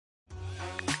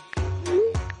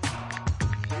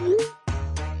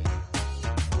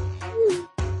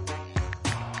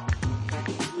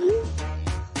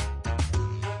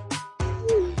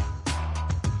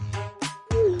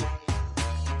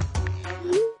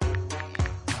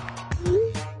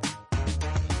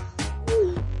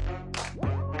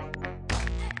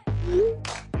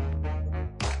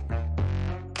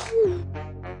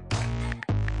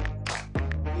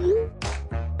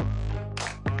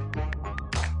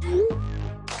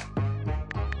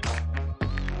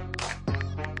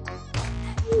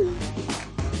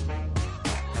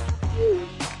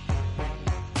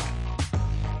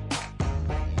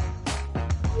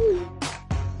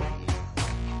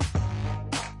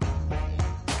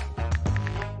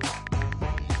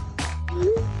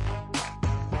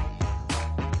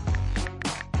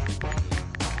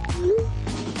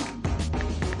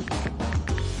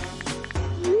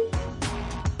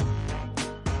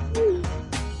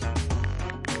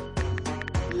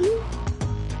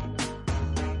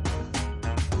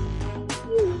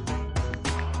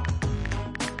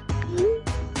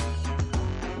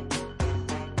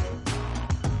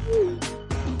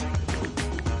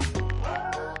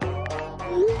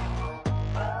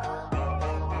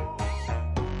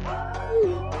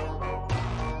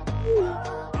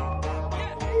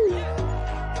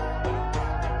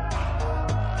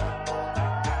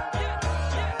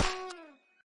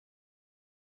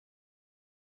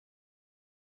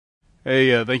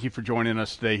Hey, thank you for joining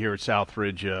us today here at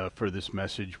Southridge for this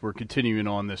message. We're continuing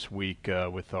on this week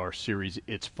with our series,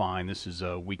 It's Fine. This is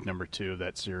week number 2 of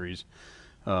that series.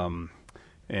 Um,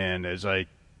 and as I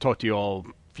talked to you all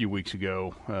a few weeks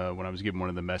ago when I was giving one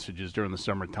of the messages during the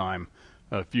summertime,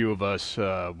 a few of us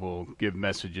will give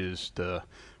messages to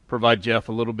provide Jeff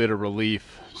a little bit of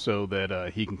relief so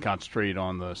that he can concentrate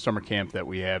on the summer camp that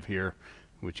we have here,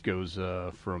 which goes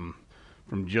from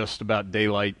just about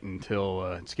daylight until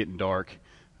it's getting dark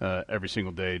every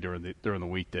single day during the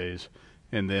weekdays.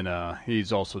 And then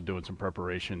he's also doing some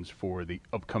preparations for the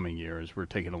upcoming year as we're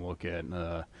taking a look at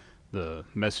the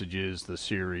messages, the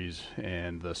series,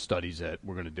 and the studies that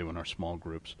we're going to do in our small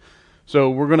groups. So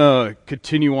we're going to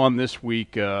continue on this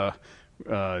week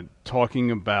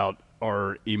talking about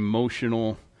our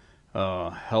emotional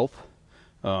health.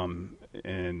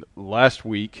 And last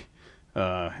week,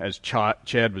 as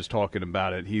Chad was talking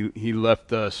about it, he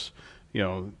left us,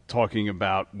 talking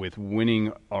about with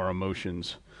winning our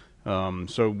emotions.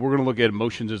 So we're going to look at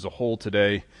emotions as a whole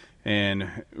today,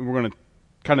 and we're going to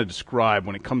kind of describe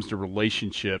when it comes to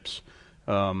relationships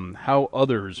how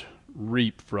others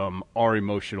reap from our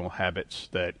emotional habits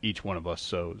that each one of us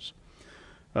sows.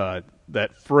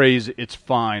 That phrase, "it's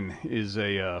fine," is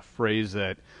a phrase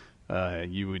that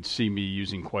you would see me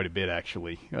using quite a bit,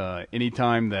 actually.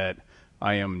 Anytime that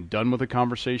I am done with a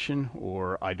conversation,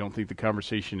 or I don't think the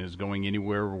conversation is going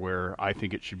anywhere where I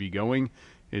think it should be going,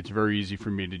 it's very easy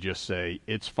for me to just say,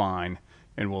 "it's fine,"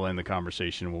 and we'll end the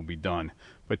conversation and we'll be done.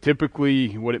 But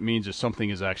typically what it means is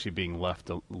something is actually being left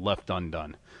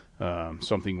undone.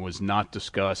 Something was not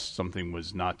discussed, something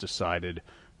was not decided,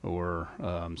 or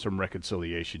some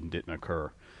reconciliation didn't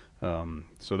occur.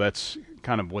 So that's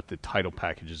kind of what the title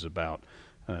package is about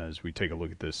as we take a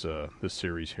look at this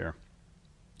series here.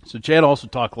 So Chad also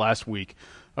talked last week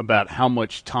about how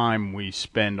much time we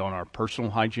spend on our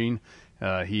personal hygiene.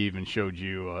 He even showed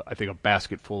you, I think, a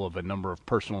basket full of a number of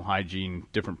personal hygiene,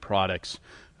 different products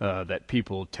that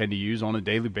people tend to use on a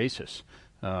daily basis.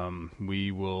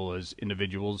 We will, as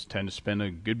individuals, tend to spend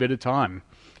a good bit of time,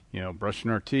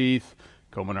 brushing our teeth,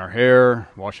 combing our hair,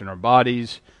 washing our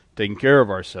bodies, taking care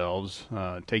of ourselves,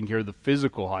 taking care of the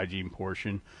physical hygiene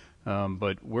portion.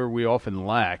 But where we often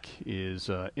lack is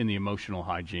in the emotional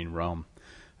hygiene realm.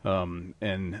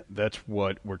 And that's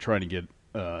what we're trying to get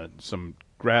some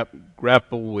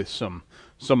grapple with some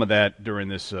of that during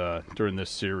this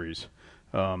series.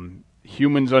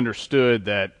 Humans understood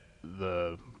that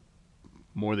the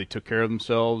more they took care of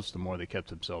themselves, the more they kept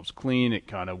themselves clean. It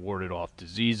kind of warded off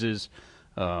diseases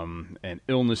and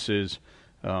illnesses.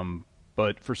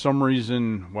 But for some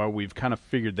reason, while we've kind of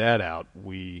figured that out,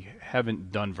 we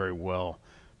haven't done very well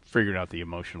figuring out the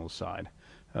emotional side.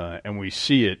 And we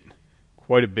see it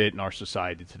quite a bit in our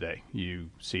society today.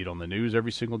 You see it on the news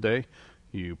every single day.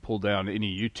 You pull down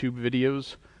any YouTube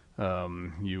videos,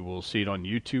 you will see it on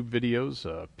YouTube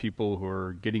videos, people who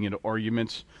are getting into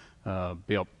arguments,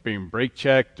 being brake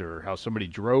checked, or how somebody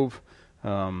drove,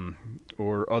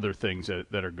 or other things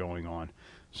that are going on.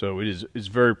 So it's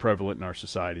very prevalent in our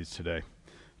societies today.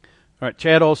 All right,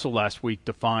 Chad also last week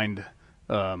defined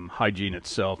hygiene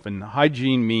itself, and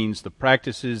hygiene means the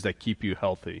practices that keep you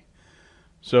healthy.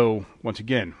 So once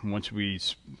again,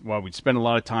 while we spend a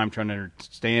lot of time trying to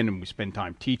understand and we spend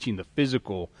time teaching the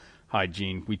physical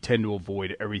hygiene, we tend to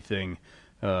avoid everything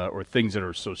or things that are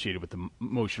associated with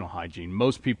emotional hygiene.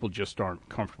 Most people just aren't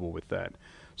comfortable with that.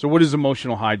 So what is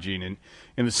emotional hygiene? And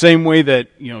in the same way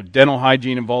that dental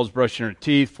hygiene involves brushing our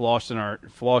teeth,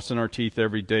 flossing our teeth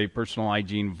every day, personal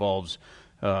hygiene involves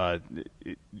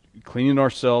cleaning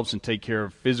ourselves and take care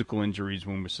of physical injuries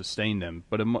when we sustain them.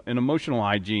 But an emotional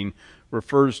hygiene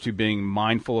refers to being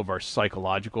mindful of our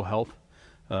psychological health,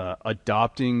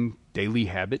 adopting daily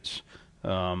habits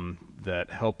that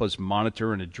help us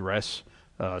monitor and address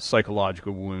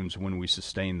psychological wounds when we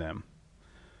sustain them.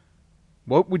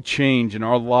 What would change in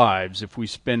our lives if we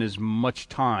spent as much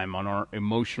time on our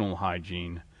emotional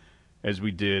hygiene as we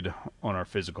did on our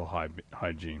physical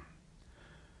hygiene?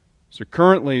 So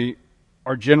currently,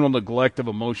 our general neglect of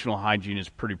emotional hygiene is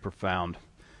pretty profound.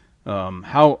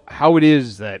 How it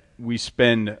is that we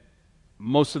spend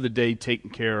most of the day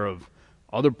taking care of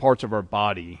other parts of our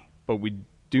body, but we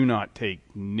do not take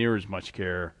near as much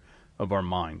care of our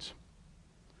minds.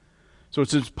 So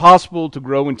it's impossible to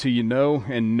grow until you know,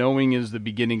 and knowing is the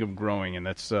beginning of growing. And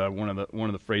that's one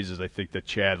of the phrases I think that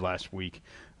Chad last week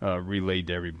relayed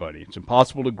to everybody. It's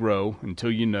impossible to grow until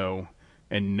you know,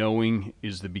 and knowing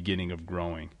is the beginning of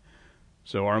growing.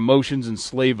 So our emotions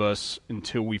enslave us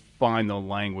until we find the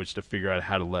language to figure out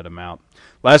how to let them out.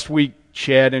 Last week,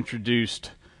 Chad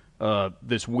introduced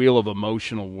this wheel of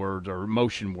emotional words, or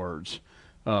emotion words.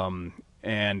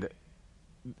 And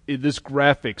this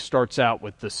graphic starts out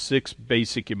with the 6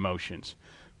 basic emotions,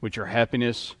 which are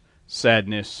happiness,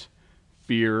 sadness,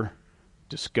 fear,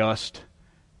 disgust,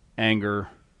 anger,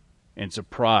 and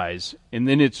surprise. And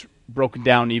then it's broken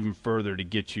down even further to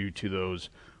get you to those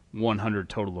 100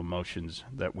 total emotions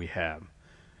that we have.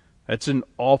 That's an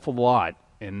awful lot,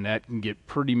 and that can get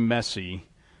pretty messy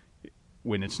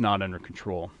when it's not under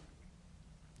control.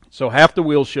 So half the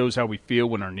wheel shows how we feel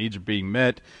when our needs are being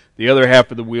met. The other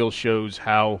half of the wheel shows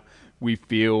how we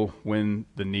feel when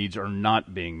the needs are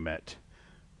not being met.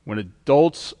 When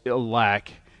adults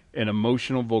lack an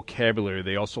emotional vocabulary,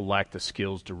 they also lack the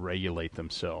skills to regulate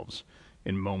themselves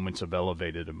in moments of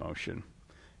elevated emotion.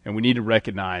 And we need to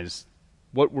recognize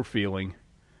what we're feeling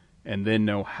and then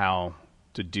know how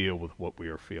to deal with what we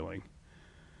are feeling.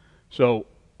 So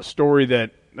a story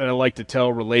that I like to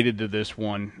tell related to this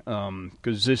one,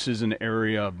 because this is an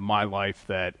area of my life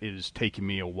that is taking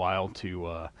me a while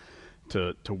to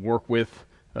work with,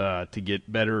 to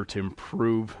get better, to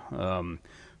improve.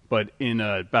 But in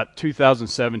about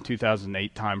 2007,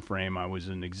 2008 time frame, I was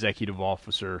an executive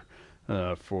officer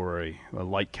for a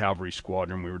light cavalry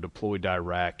squadron. We were deployed to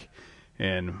Iraq,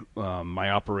 and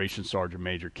my operations sergeant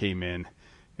major came in,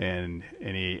 and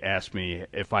he asked me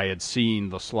if I had seen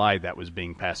the slide that was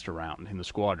being passed around in the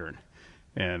squadron.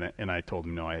 And I told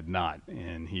him no, I had not.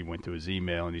 And he went to his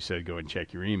email, and he said, go and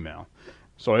check your email.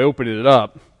 So I opened it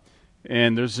up,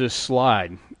 and there's this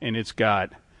slide, and it's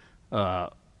got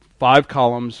 5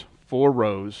 columns, 4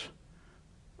 rows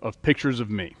of pictures of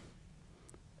me.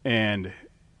 And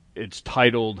it's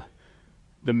titled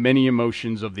The Many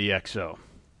Emotions of the XO.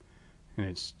 And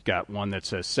it's got one that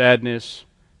says sadness,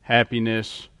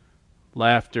 happiness,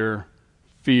 laughter,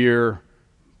 fear,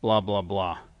 blah, blah,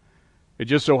 blah. It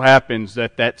just so happens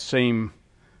that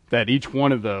that each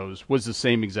one of those was the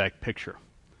same exact picture.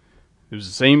 It was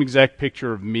the same exact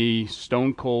picture of me,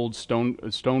 stone cold,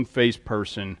 stone-faced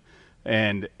person.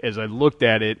 And as I looked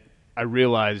at it, I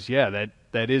realized, yeah,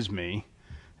 that is me.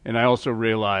 And I also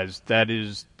realized that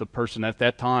is the person at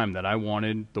that time that I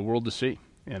wanted the world to see,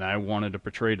 and I wanted to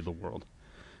portray to the world.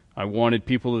 I wanted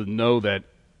people to know that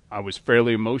I was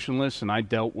fairly emotionless, and I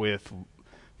dealt with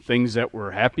things that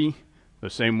were happy the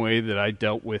same way that I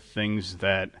dealt with things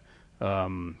that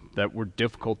were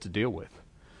difficult to deal with.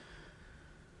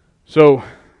 So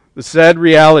the sad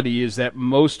reality is that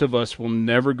most of us will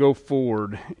never go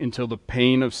forward until the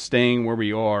pain of staying where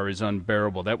we are is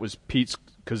unbearable. That was Pete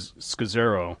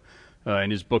Scazzero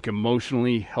in his book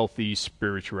Emotionally Healthy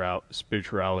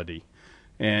Spirituality.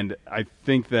 And I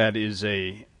think that is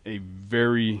a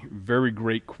very, very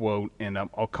great quote, and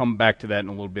I'll come back to that in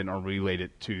a little bit, and I'll relate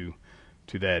it to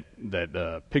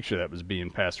that picture that was being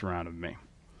passed around of me.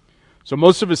 So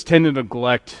most of us tend to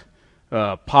neglect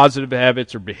positive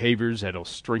habits or behaviors that will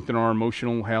strengthen our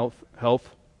emotional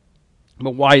health.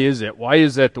 But why is it? Why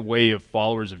is that the way of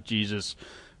followers of Jesus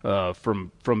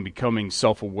from becoming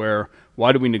self-aware?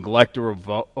 Why do we neglect or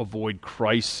avoid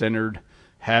Christ-centered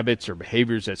habits or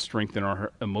behaviors that strengthen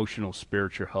our emotional,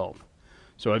 spiritual health?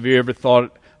 So have you ever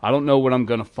thought, I don't know what I'm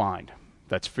going to find?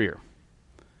 That's fear.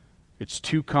 It's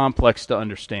too complex to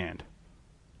understand.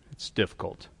 It's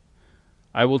difficult.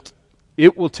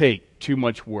 It will take too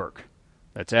much work.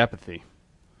 That's apathy.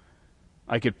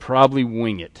 I could probably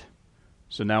wing it.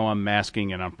 So now I'm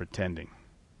masking and I'm pretending.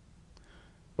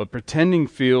 But pretending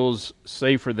feels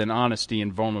safer than honesty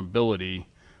and vulnerability,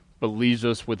 but leaves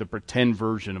us with a pretend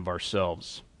version of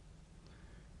ourselves.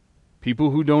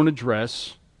 People who don't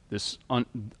address this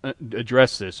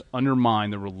undermine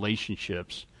the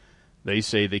relationships they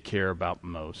say they care about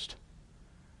most.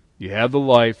 You have the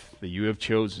life that you have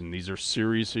chosen. These are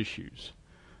serious issues.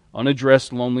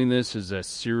 Unaddressed loneliness is as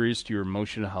serious to your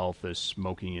emotional health as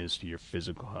smoking is to your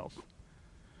physical health.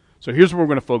 So here's what we're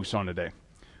going to focus on today.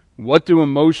 What do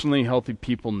emotionally healthy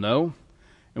people know?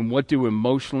 And what do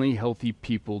emotionally healthy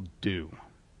people do?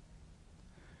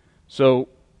 So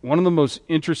one of the most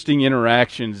interesting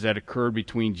interactions that occurred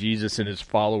between Jesus and his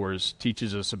followers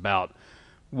teaches us about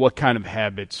what kind of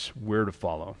habits we're to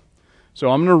follow. So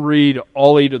I'm going to read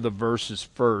all 8 of the verses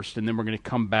first, and then we're going to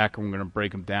come back and we're going to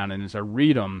break them down. And as I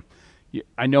read them,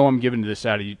 I know I'm giving this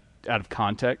out of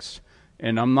context,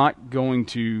 and I'm not going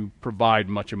to provide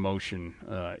much emotion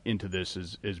into this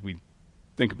as we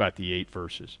think about the 8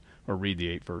 verses, or read the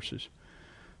 8 verses.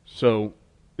 So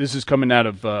this is coming out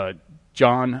of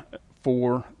John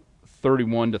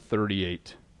 4:31 to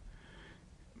 38.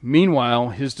 Meanwhile,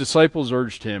 his disciples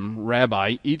urged him,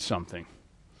 Rabbi, eat something.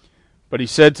 But he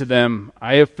said to them,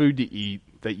 I have food to eat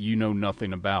that you know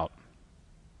nothing about.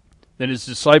 Then his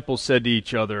disciples said to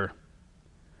each other,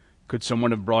 could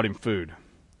someone have brought him food?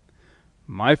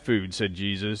 My food, said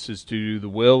Jesus, is to do the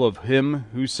will of him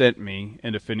who sent me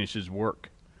and to finish his work.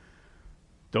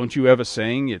 Don't you have a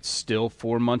saying, it's still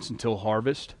 4 months until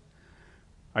harvest?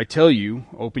 I tell you,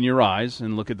 open your eyes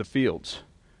and look at the fields.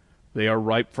 They are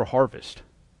ripe for harvest.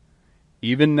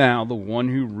 Even now the one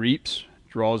who reaps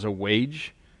draws a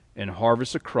wage and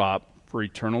harvests a crop for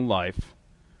eternal life,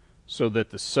 so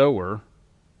that the sower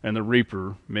and the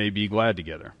reaper may be glad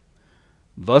together.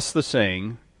 Thus the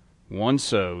saying, one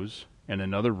sows and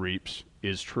another reaps,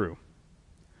 is true.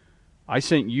 I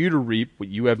sent you to reap what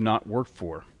you have not worked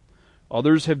for.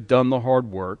 Others have done the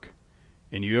hard work,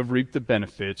 and you have reaped the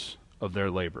benefits of their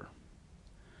labor.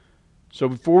 So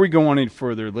before we go on any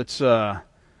further, let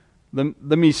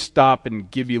me stop and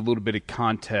give you a little bit of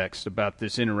context about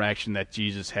this interaction that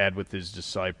Jesus had with his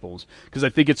disciples, because I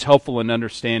think it's helpful in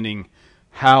understanding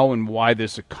how and why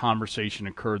this conversation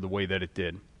occurred the way that it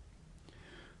did.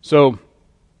 So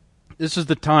this is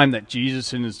the time that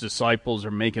Jesus and his disciples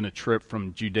are making a trip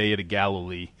from Judea to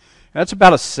Galilee. That's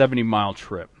about a 70-mile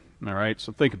trip. All right,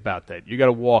 so think about that. You got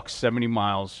to walk 70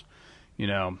 miles. You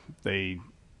know,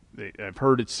 I've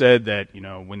heard it said that, you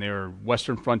know, when they were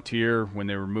Western Frontier, when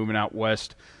they were moving out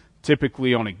west,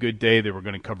 typically on a good day they were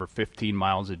going to cover 15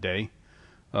 miles a day.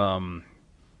 And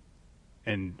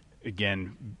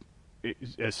again,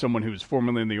 as someone who was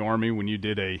formerly in the Army, when you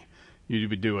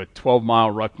would do a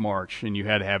 12-mile ruck march and you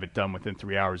had to have it done within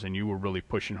 3 hours, and you were really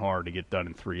pushing hard to get done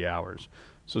in 3 hours.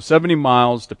 So 70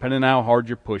 miles, depending on how hard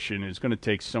you're pushing, is going to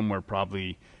take somewhere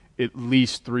probably at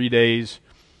least 3 days,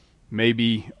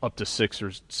 maybe up to 6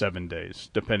 or 7 days,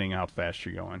 depending how fast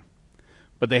you're going.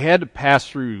 But they had to pass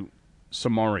through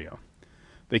Samaria.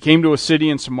 They came to a city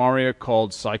in Samaria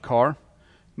called Sychar,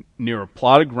 near a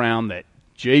plot of ground that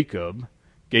Jacob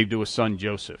gave to his son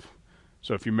Joseph.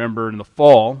 So if you remember in the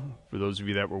fall, for those of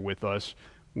you that were with us,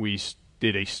 we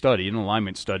did an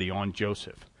alignment study on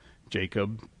Joseph,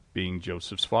 Jacob being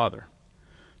Joseph's father.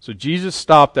 So Jesus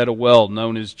stopped at a well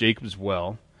known as Jacob's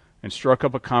Well and struck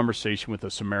up a conversation with a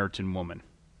Samaritan woman.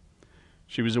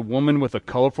 She was a woman with a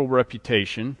colorful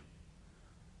reputation,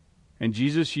 and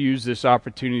Jesus used this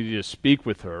opportunity to speak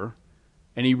with her,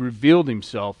 and he revealed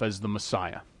himself as the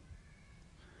Messiah.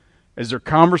 As their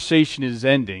conversation is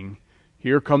ending,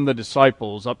 here come the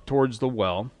disciples up towards the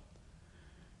well,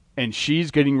 and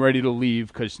she's getting ready to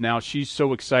leave because now she's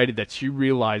so excited that she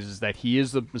realizes that he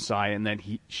is the Messiah and that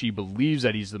she believes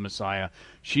that he's the Messiah.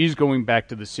 She's going back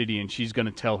to the city and she's going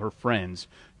to tell her friends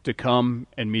to come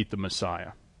and meet the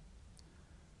Messiah.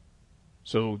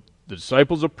 So the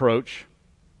disciples approach,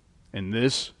 and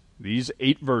these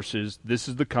 8 verses, this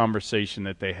is the conversation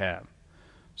that they have.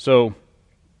 So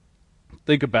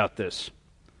think about this.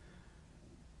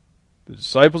 The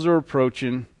disciples are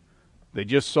approaching. They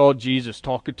just saw Jesus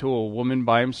talking to a woman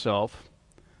by himself,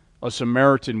 a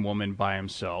Samaritan woman by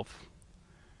himself,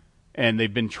 and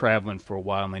they've been traveling for a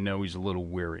while and they know he's a little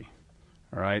weary.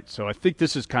 All right, so I think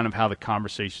this is kind of how the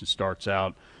conversation starts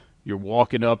out. You're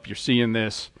walking up, you're seeing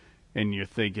this, and you're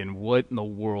thinking, what in the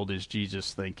world is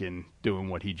Jesus thinking doing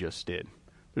what he just did?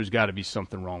 There's got to be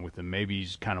something wrong with him. Maybe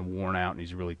he's kind of worn out and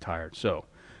he's really tired. So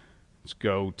let's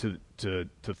go to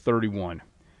 31.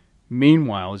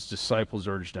 Meanwhile, his disciples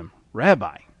urged him,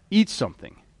 Rabbi, eat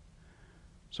something.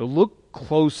 So look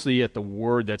closely at the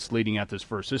word that's leading out this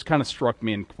verse. This kind of struck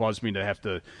me and caused me to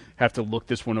have to look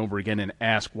this one over again and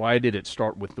ask, why did it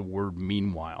start with the word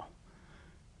meanwhile?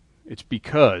 It's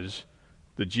because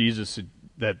the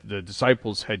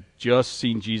disciples had just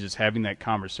seen Jesus having that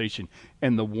conversation,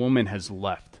 and the woman has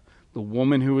left. The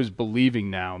woman who is believing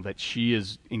now that she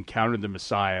has encountered the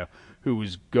Messiah, who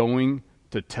is going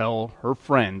to tell her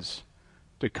friends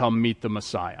to come meet the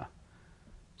Messiah.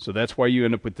 So that's why you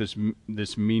end up with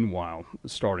this meanwhile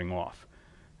starting off,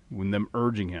 when them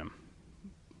urging him.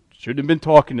 Shouldn't have been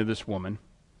talking to this woman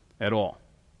at all.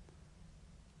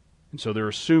 And so they're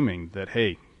assuming that,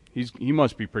 hey, he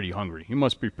must be pretty hungry. He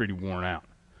must be pretty worn out.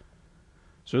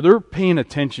 So they're paying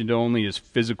attention to only his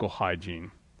physical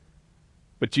hygiene.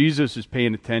 But Jesus is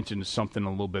paying attention to something a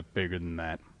little bit bigger than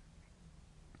that.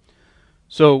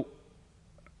 So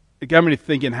it got me to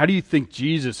thinking, how do you think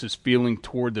Jesus is feeling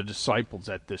toward the disciples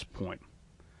at this point?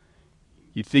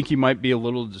 You think he might be a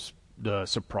little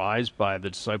surprised by the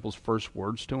disciples' first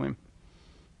words to him?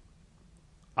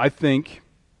 I think,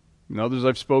 and others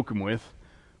I've spoken with,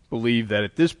 believe that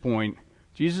at this point,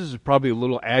 Jesus is probably a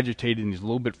little agitated and he's a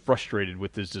little bit frustrated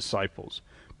with his disciples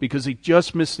because he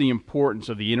just missed the importance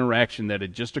of the interaction that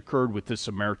had just occurred with this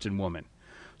Samaritan woman.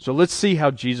 So let's see how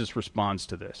Jesus responds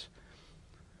to this.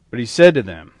 But he said to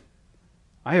them,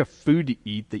 I have food to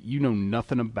eat that you know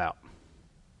nothing about.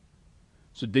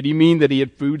 So did he mean that he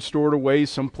had food stored away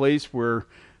someplace where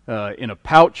in a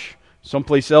pouch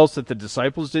someplace else that the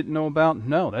disciples didn't know about?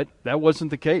 No, that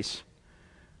wasn't the case.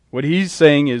 What he's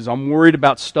saying is, I'm worried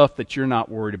about stuff that you're not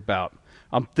worried about.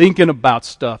 I'm thinking about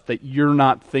stuff that you're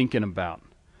not thinking about.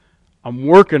 I'm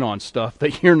working on stuff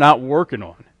that you're not working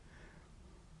on.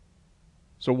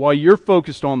 So while you're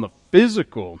focused on the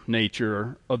physical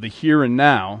nature of the here and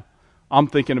now, I'm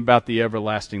thinking about the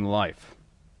everlasting life.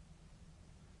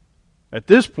 At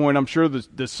this point, I'm sure the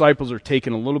disciples are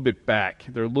taken a little bit back.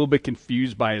 They're a little bit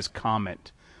confused by his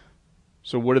comment.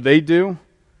 So what do?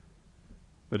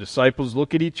 The disciples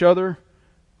look at each other.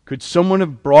 Could someone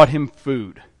have brought him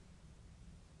food?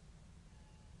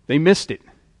 They missed it.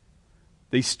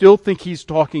 They still think he's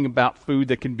talking about food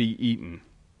that can be eaten.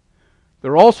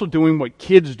 They're also doing what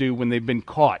kids do when they've been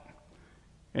caught,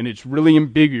 and it's really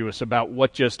ambiguous about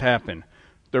what just happened.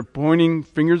 They're pointing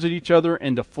fingers at each other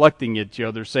and deflecting at each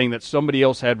other, saying that somebody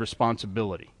else had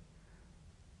responsibility.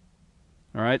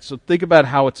 All right, so think about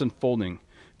how it's unfolding.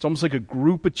 It's almost like a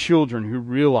group of children who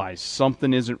realize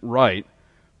something isn't right,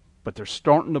 but they're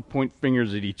starting to point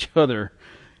fingers at each other,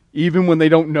 even when they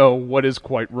don't know what is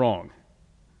quite wrong.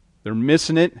 They're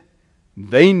missing it,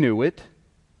 they knew it,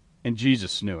 and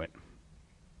Jesus knew it.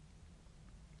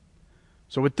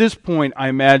 So at this point, I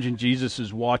imagine Jesus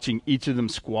is watching each of them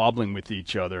squabbling with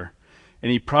each other, and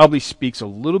he probably speaks a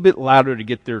little bit louder to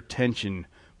get their attention,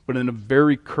 but in a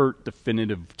very curt,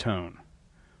 definitive tone.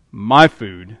 My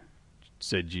food,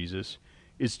 said Jesus,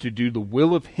 is to do the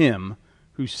will of him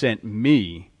who sent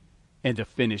me and to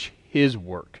finish his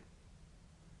work.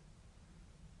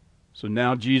 So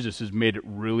now Jesus has made it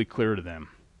really clear to them.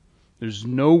 There's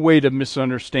no way to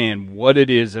misunderstand what it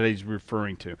is that he's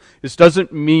referring to. This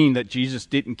doesn't mean that Jesus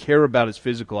didn't care about his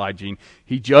physical hygiene.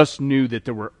 He just knew that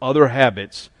there were other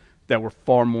habits that were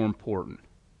far more important.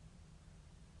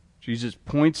 Jesus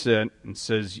points at and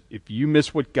says, if you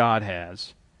miss what God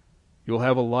has, you'll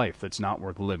have a life that's not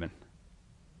worth living.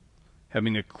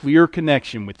 Having a clear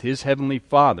connection with his heavenly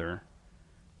Father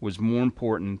was more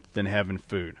important than having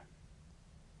food.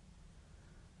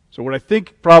 So what I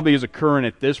think probably is occurring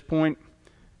at this point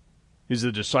is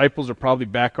the disciples are probably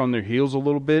back on their heels a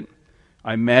little bit.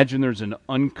 I imagine there's an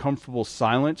uncomfortable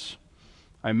silence.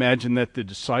 I imagine that the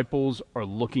disciples are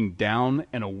looking down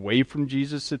and away from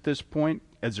Jesus at this point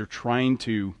as they're trying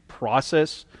to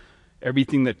process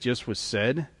everything that just was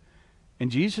said.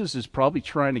 And Jesus is probably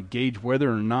trying to gauge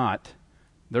whether or not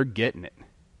they're getting it.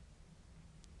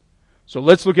 So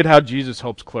let's look at how Jesus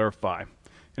helps clarify.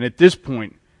 And at this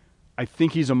point, I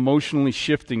think he's emotionally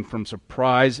shifting from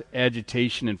surprise,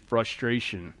 agitation, and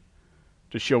frustration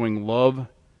to showing love,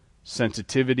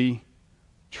 sensitivity,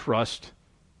 trust,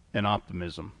 and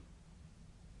optimism.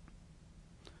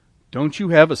 Don't you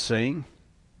have a saying?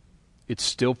 It's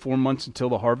still 4 months until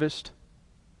the harvest?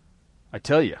 I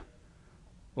tell you,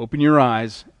 open your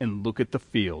eyes and look at the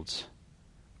fields.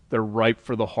 They're ripe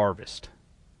for the harvest.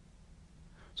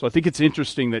 So I think it's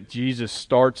interesting that Jesus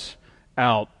starts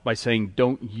out by saying,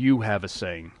 don't you have a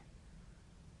saying?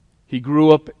 He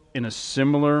grew up in a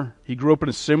similar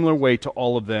way to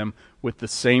all of them with the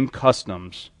same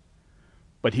customs,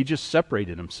 but he just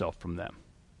separated himself from them.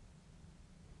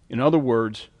 In other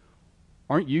words,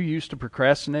 aren't you used to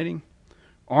procrastinating?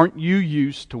 Aren't you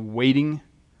used to waiting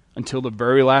until the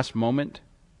very last moment?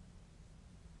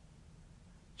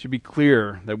 It should be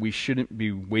clear that we shouldn't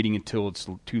be waiting until it's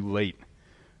too late.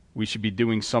 We should be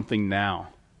doing something now.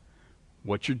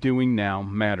 What you're doing now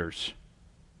matters.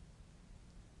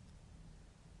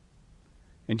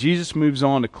 And Jesus moves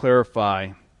on to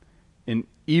clarify, and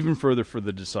even further for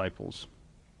the disciples.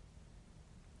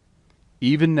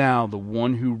 Even now, the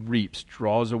one who reaps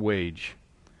draws a wage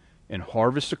and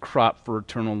harvests a crop for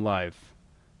eternal life,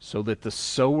 so that the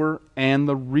sower and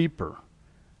the reaper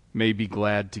may be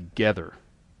glad together.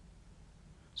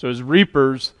 So as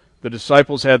reapers, the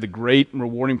disciples had the great and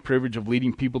rewarding privilege of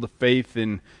leading people to faith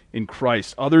in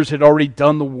Christ. Others had already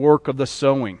done the work of the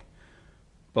sowing.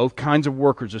 Both kinds of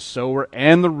workers, the sower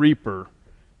and the reaper,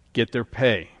 get their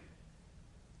pay.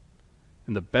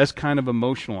 And the best kind of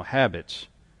emotional habits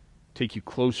take you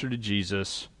closer to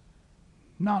Jesus,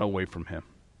 not away from him.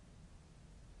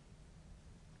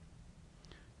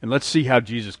 And let's see how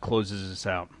Jesus closes this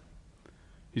out.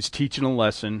 He's teaching a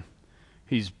lesson.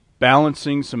 He's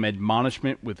balancing some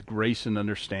admonishment with grace and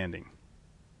understanding.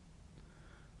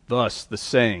 Thus, the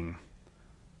saying,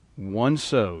 one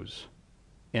sows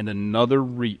and another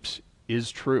reaps, is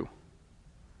true.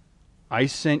 I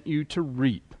sent you to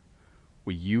reap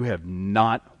what you have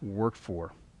not worked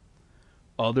for.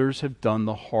 Others have done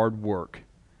the hard work,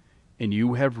 and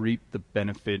you have reaped the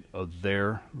benefit of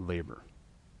their labor.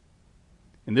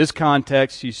 In this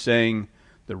context, he's saying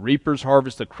The reapers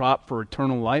harvest the crop for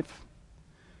eternal life,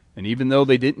 and even though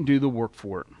they didn't do the work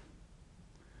for it.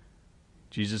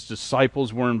 Jesus'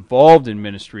 disciples were involved in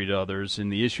ministry to others in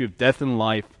the issue of death and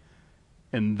life,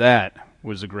 and that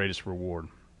was the greatest reward.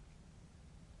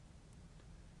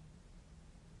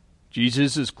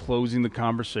 Jesus is closing the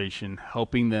conversation,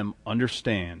 helping them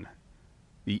understand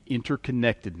the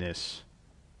interconnectedness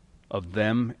of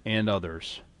them and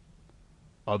others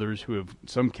who have, in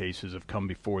some cases, have come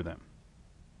before them.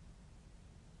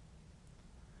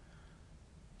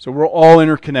 So we're all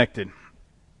interconnected.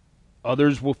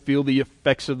 Others will feel the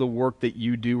effects of the work that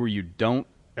you do or you don't.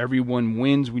 Everyone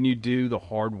wins when you do the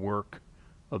hard work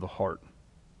of the heart.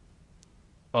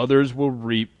 Others will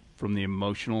reap from the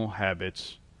emotional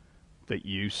habits that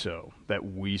you sow, that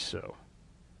we sow.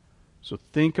 So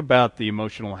think about the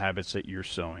emotional habits that you're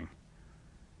sowing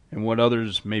and what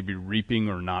others may be reaping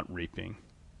or not reaping.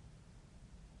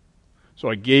 So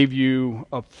I gave you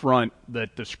up front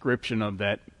that description of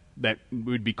that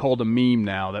would be called a meme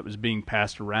now that was being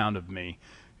passed around of me,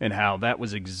 and how that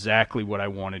was exactly what I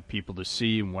wanted people to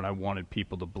see and what I wanted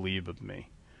people to believe of me.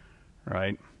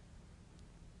 Right?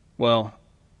 Well,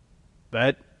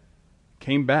 that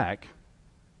came back,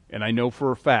 and I know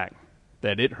for a fact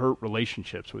that it hurt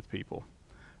relationships with people.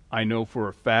 I know for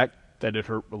a fact that it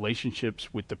hurt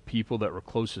relationships with the people that were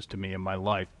closest to me in my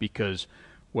life, because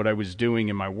what I was doing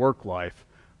in my work life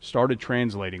started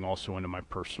translating also into my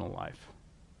personal life.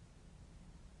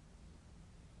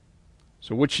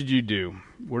 So what should you do?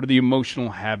 What are the emotional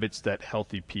habits that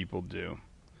healthy people do?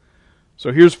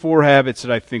 So here's 4 habits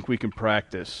that I think we can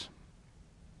practice.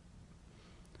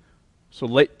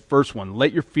 So first one,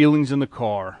 let your feelings in the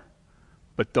car,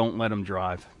 but don't let them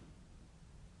drive.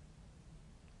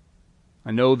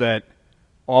 I know that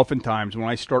oftentimes when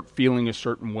I start feeling a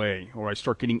certain way, or I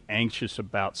start getting anxious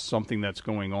about something that's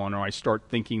going on, or I start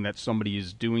thinking that somebody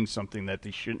is doing something that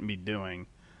they shouldn't be doing,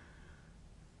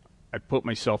 I put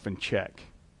myself in check.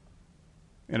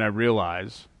 And I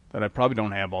realize that I probably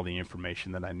don't have all the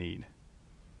information that I need.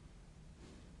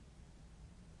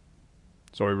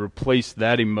 So I replace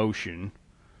that emotion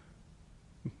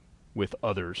with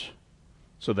others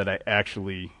so that I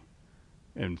actually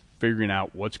am figuring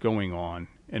out what's going on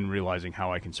and realizing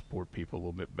how I can support people a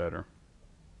little bit better.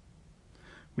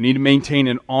 We need to maintain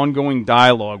an ongoing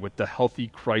dialogue with the healthy,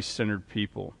 Christ-centered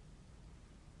people.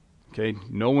 Okay?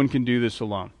 No one can do this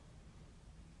alone.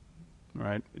 All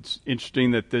right? It's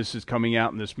interesting that this is coming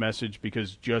out in this message,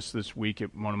 because just this week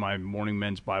at one of my morning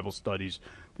men's Bible studies,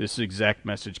 this exact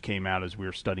message came out as we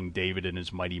were studying David and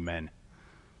his mighty men.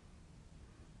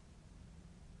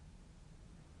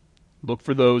 Look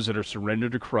for those that are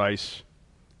surrendered to Christ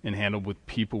and handled with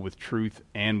people with truth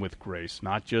and with grace,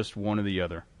 not just one or the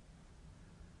other.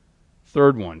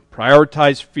 Third one,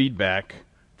 prioritize feedback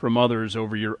from others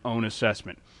over your own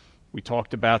assessment. We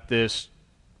talked about this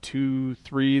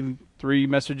three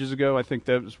messages ago. I think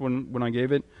that was when I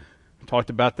gave it. I talked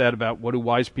about that, about what do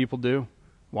wise people do.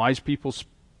 Wise people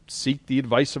seek the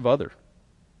advice of others.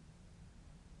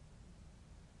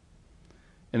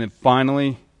 And then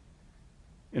finally,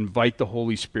 invite the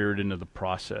Holy Spirit into the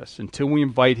process. Until we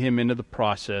invite Him into the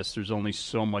process, there's only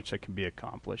so much that can be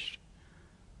accomplished.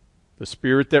 The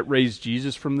Spirit that raised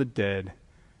Jesus from the dead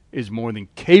is more than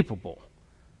capable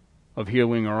of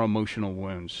healing our emotional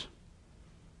wounds,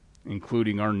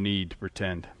 including our need to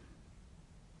pretend.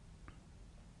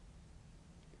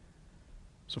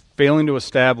 So failing to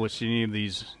establish any of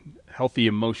these healthy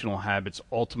emotional habits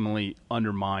ultimately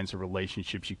undermines the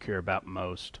relationships you care about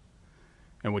most.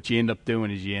 And what you end up doing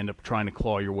is you end up trying to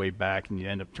claw your way back, and you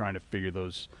end up trying to figure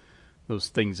those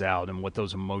things out and what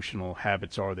those emotional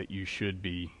habits are that you should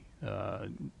be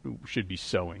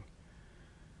sowing.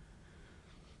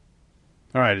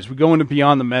 All right, as we go into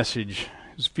Beyond the Message,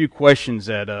 there's a few questions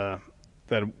that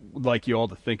I'd like you all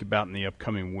to think about in the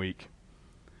upcoming week.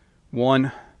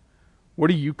 One,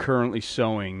 what are you currently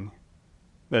sowing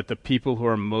that the people who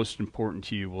are most important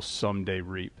to you will someday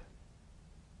reap?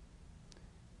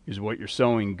 Is what you're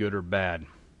sowing good or bad?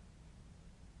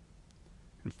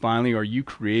 And finally, are you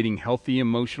creating healthy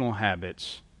emotional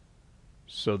habits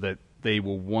so that they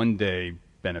will one day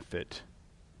benefit?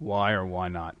 Why or why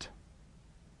not?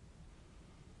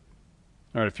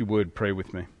 All right, if you would, pray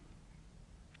with me.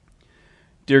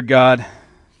 Dear God,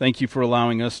 thank you for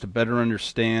allowing us to better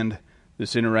understand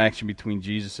this interaction between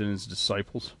Jesus and His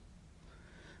disciples.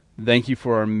 Thank you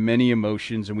for our many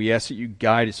emotions, and we ask that you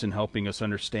guide us in helping us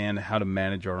understand how to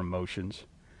manage our emotions.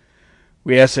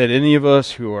 We ask that any of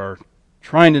us who are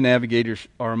trying to navigate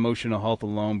our emotional health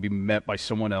alone be met by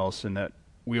someone else, and that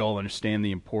we all understand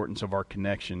the importance of our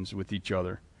connections with each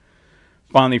other.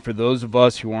 Finally, for those of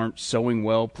us who aren't sowing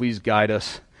well, please guide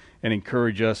us and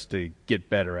encourage us to get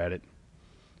better at it.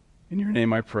 In your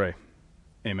name I pray.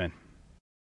 Amen.